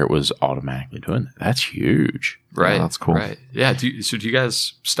sooner to where it was automatically doing that, that's huge. Right. Yeah, that's cool. Right. Yeah. Do you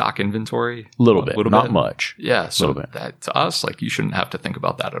guys stock inventory? A little bit, not much. Yeah. So that to us, like, you shouldn't have to think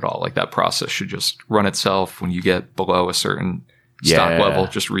about that at all. Like, that process should just run itself. When you get below a certain stock level,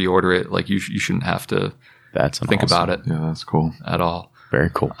 just reorder it. Like, you shouldn't have to think about it. Yeah, that's cool. At all. Very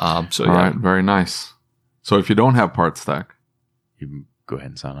cool. All right, very nice. So if you don't have PartsTech, you can go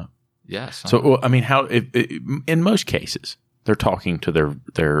ahead and sign up. Yes. So, well, I mean, in most cases, they're talking to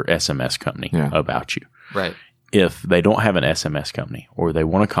their SMS company about you. Right. If they don't have an SMS company or they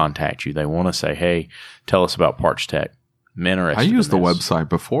want to contact you, they want to say, hey, tell us about PartsTech. I'm interested. I used the website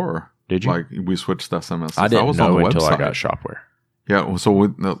before. Did you? Like, we switched SMS. I didn't know on the until website. I got Shopware. Yeah.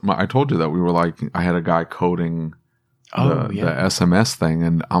 So I told you that we were like, I had a guy coding the SMS thing,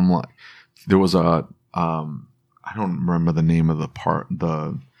 and I'm like, there was I don't remember the name of the part.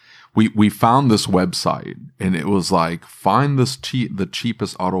 We found this website, and it was like, find the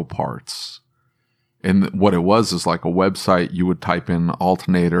cheapest auto parts. And what it was is like a website. You would type in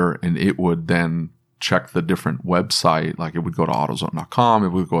alternator, and it would then check the different website. Like, it would go to AutoZone.com, it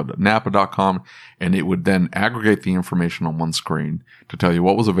would go to Napa.com, and it would then aggregate the information on one screen to tell you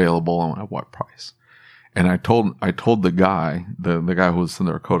what was available and at what price. And I told the guy, the guy who was in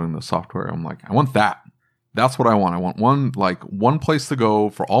there coding the software, I'm like, I want that. That's what I want. I want one place to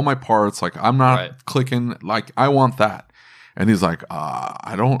go for all my parts. Like, I'm not clicking. Like, I want that. And he's like,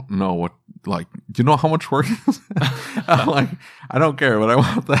 I don't know what, like, do you know how much work it is? I'm like, I don't care, but I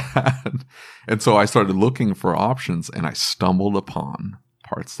want that. And so I started looking for options, and I stumbled upon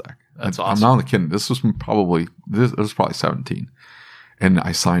PartsTech. That's I'm awesome. not even kidding. This was probably 17. And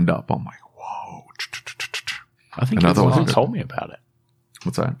I signed up. I'm like, whoa. I think you told me about it.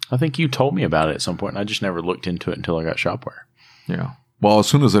 What's that? I think you told me about it at some point, and I just never looked into it until I got Shopware. Yeah. Well, as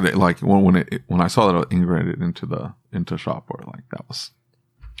soon as it like when I saw that it integrated into Shopware, like that was.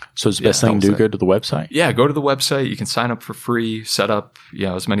 So it's the best thing to do, go to the website? Yeah, go to the website. You can sign up for free, set up,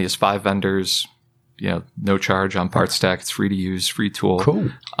 as many as 5 vendors, no charge on PartsTech. It's free to use, free tool. Cool.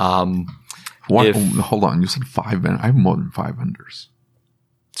 Hold on. You said 5 vendors. I have more than 5 vendors.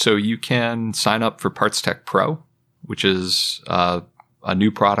 So you can sign up for PartsTech Pro, which is a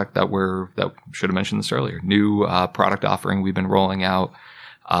new product that should have mentioned this earlier. New product offering we've been rolling out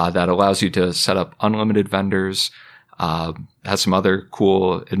that allows you to set up unlimited vendors. Has some other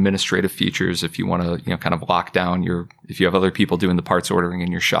cool administrative features if you want to, kind of lock down if you have other people doing the parts ordering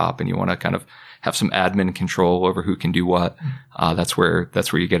in your shop and you want to kind of have some admin control over who can do what. That's where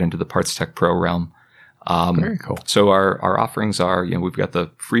you get into the PartsTech Pro realm. Very cool. So our offerings are, we've got the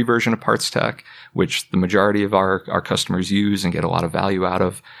free version of PartsTech, which the majority of our customers use and get a lot of value out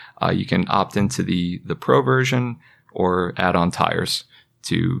of. You can opt into the Pro version or add on tires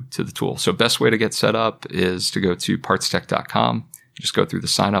to the tool. So best way to get set up is to go to partstech.com. Just go through the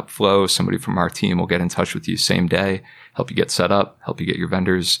sign up flow. Somebody from our team will get in touch with you same day, help you get set up, help you get your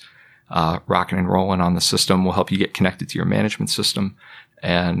vendors rocking and rolling on the system. We'll help you get connected to your management system.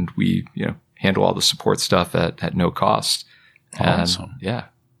 And we, handle all the support stuff at no cost. Awesome. Yeah.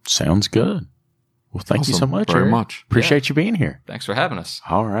 Sounds good. Well, thank you so much. Very much. Appreciate you being here. Thanks for having us.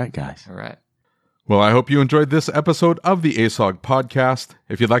 All right, guys. All right. Well, I hope you enjoyed this episode of the ASOG podcast.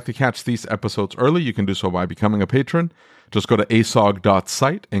 If you'd like to catch these episodes early, you can do so by becoming a patron. Just go to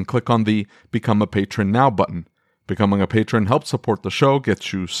asog.site and click on the Become a Patron Now button. Becoming a patron helps support the show,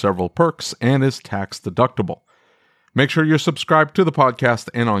 gets you several perks, and is tax deductible. Make sure you're subscribed to the podcast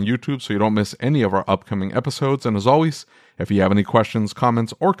and on YouTube so you don't miss any of our upcoming episodes. And as always, if you have any questions,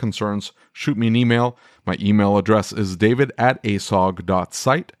 comments, or concerns, shoot me an email. My email address is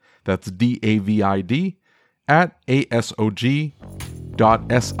david@asog.site. That's DAVID @ASOG.SITE.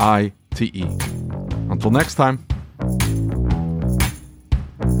 Until next time.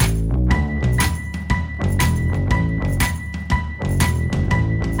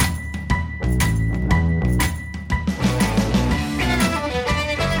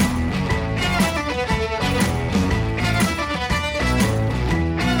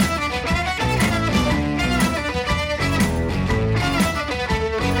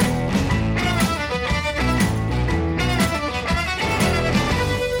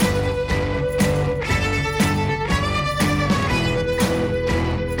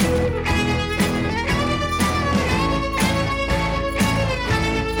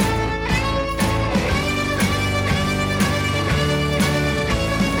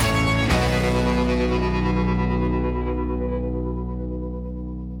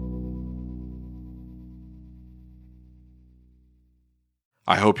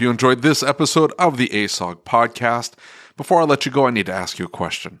 I hope you enjoyed this episode of the ASOG podcast. Before I let you go, I need to ask you a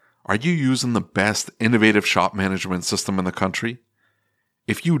question. Are you using the best innovative shop management system in the country?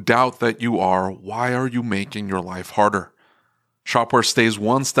 If you doubt that you are, why are you making your life harder? Shopware stays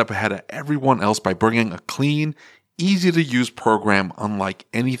one step ahead of everyone else by bringing a clean, easy-to-use program unlike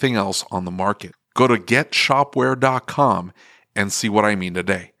anything else on the market. Go to getshopware.com and see what I mean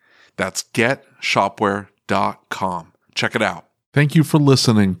today. That's getshopware.com. Check it out. Thank you for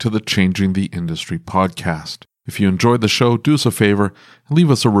listening to the Changing the Industry podcast. If you enjoyed the show, do us a favor and leave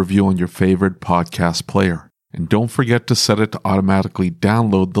us a review on your favorite podcast player. And don't forget to set it to automatically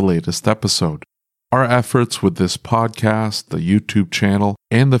download the latest episode. Our efforts with this podcast, the YouTube channel,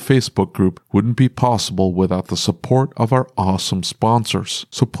 and the Facebook group wouldn't be possible without the support of our awesome sponsors.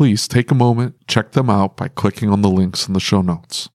 So please take a moment, check them out by clicking on the links in the show notes.